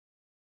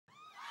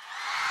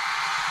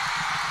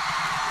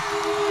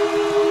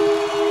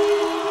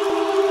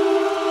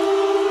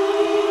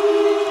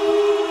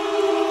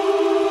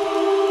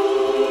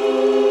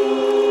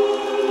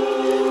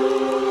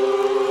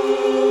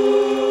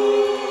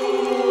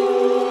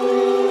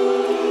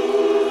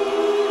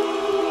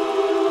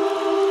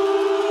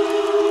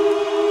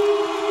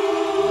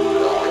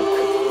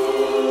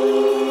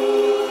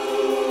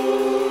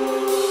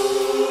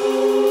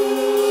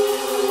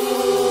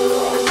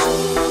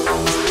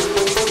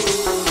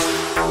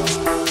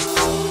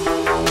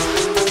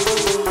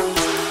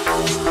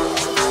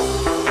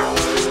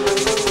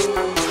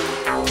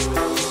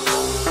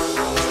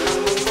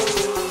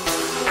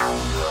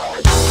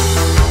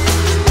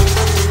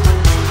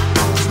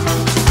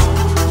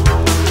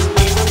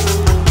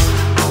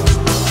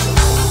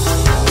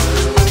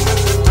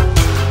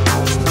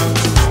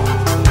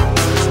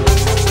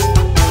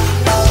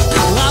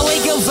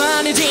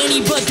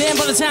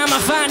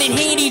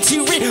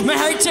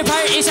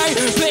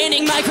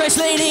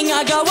receding.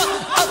 I go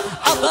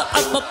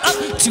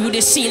up to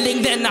the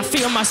ceiling. Then I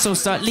feel my soul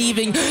start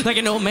leaving, like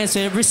an old man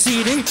said,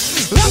 receding.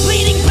 I'm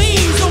pleading,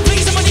 please, oh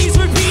please, on my knees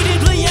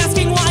repeatedly,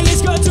 asking why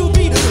it's got to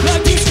be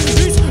like this.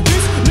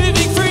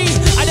 Living free.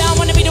 I don't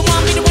wanna be the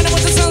one that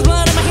wants the sun's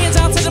blood in my hands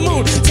out to the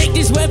moon. Take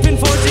this weapon,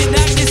 force it,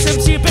 knock this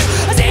empty bit.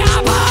 I say,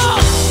 I'm out.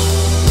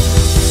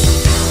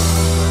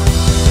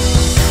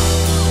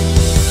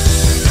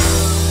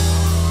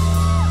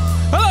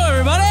 Hello,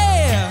 everybody.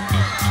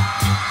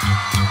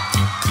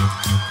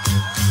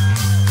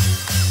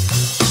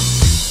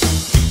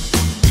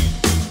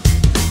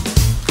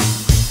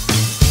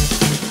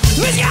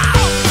 Let's go.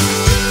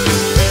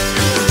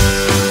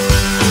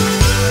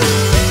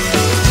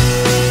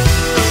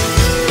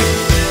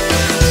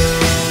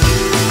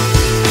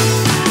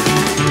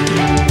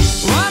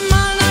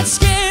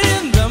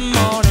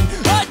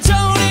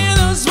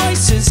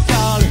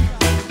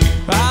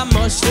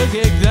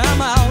 Kick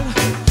them out.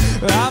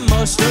 I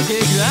must have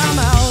kicked them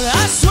out.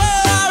 I swear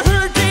I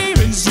heard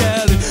demons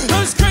yelling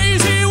those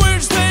crazy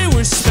words they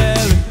were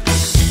spelling.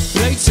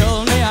 They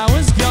told me I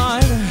was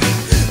gone.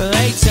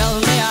 They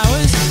told me I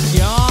was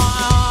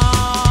gone.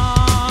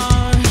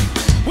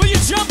 Will you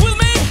jump with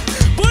me?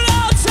 But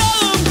I'll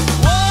tell them,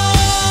 whoa,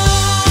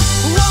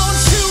 won't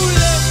you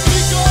let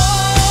me go?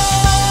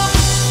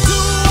 Do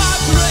I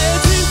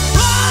crazy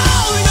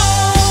all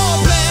your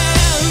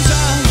plans?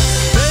 I've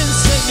been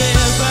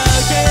singing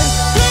back.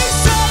 Please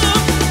tell them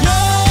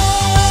you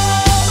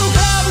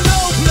have no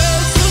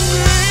place for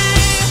me.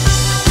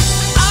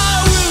 I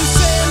will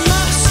set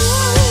my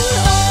soul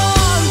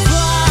on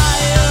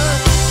fire.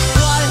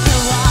 What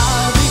have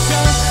I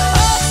become?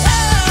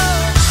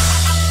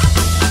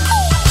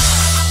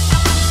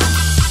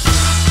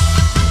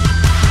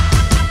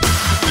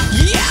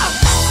 Yeah!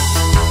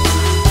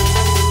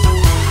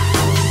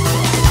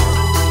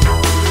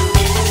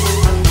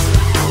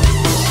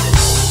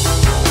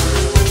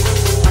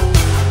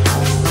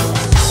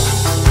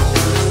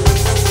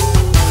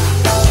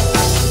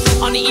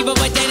 On the eve of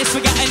a day that's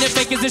forgotten and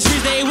fake as the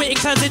trees they wait in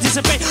clouds that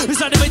dissipate. The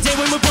start of a day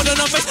when we're put on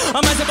our face. A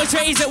mass of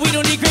betrays that we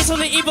don't need grace. On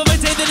the eve of a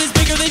day that is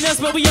bigger than us,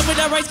 but we up with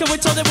our rights, cause we're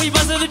told that we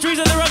busted the trees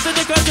and the rocks and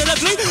the clouds and the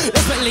blue.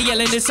 Desperately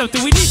yelling is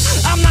something we need.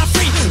 I'm not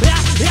free.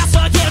 I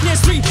forgiveness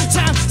 3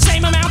 times,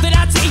 same amount that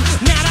I take.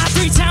 Now I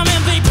 3-time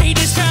MVP.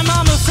 This time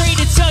I'm afraid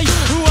to tell you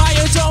who I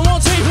don't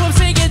want to. Who I'm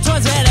thinking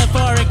towards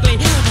metaphorically.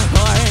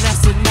 Or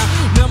that's the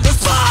number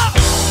 4.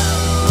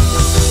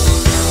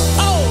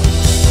 Oh,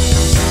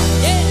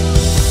 yeah.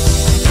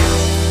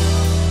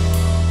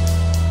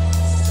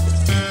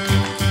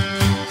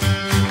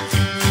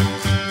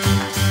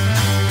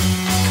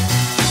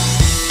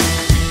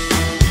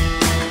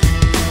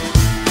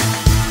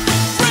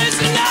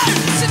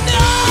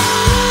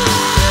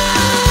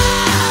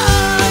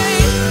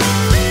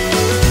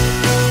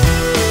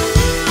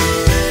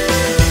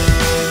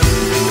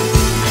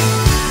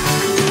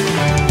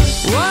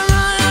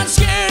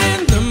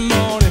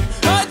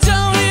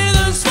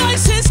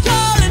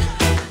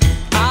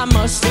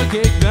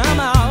 Kick them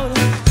out.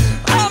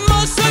 I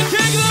must have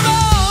kicked them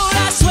out.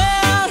 I swear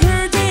I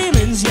heard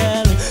demons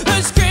yelling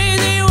those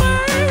crazy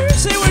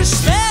words they were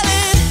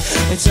spelling.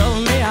 They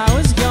told me I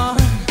was gone.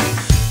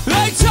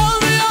 They told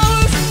me I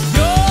was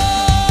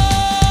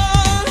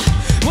gone.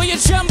 Will you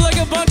jump like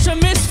a bunch of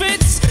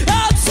misfits?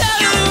 I'll tell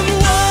them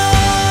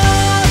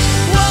why.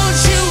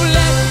 Won't you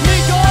let me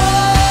go?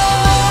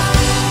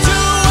 Do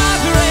I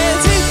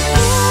crazy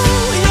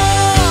all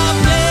your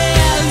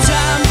plans?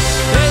 I'm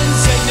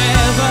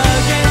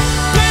insignificant.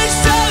 Please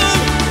tell them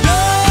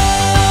you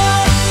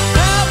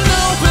have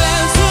no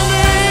plans for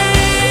me.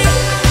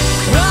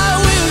 I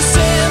will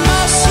set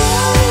my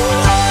soul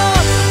on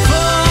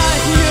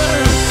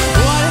fire.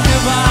 What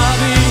have I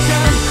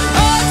become?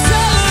 I'll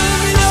tell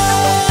them you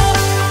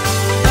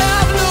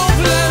have no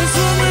plans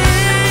for me.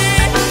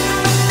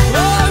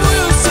 I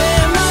will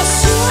set my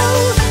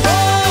soul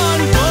on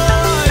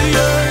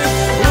fire.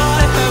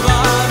 What have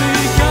I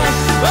become?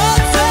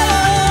 I'll tell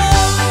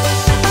them,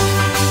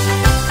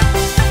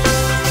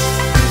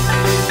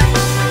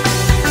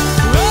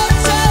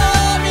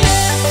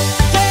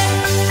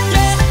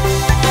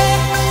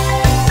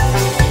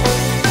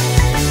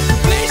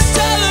 please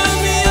tell them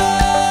you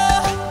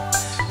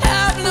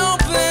have no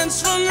plans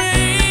for me.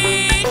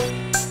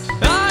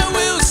 I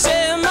will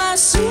set my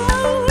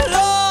soul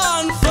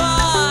on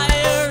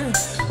fire.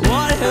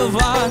 What have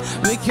I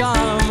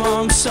become?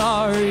 I'm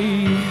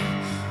sorry.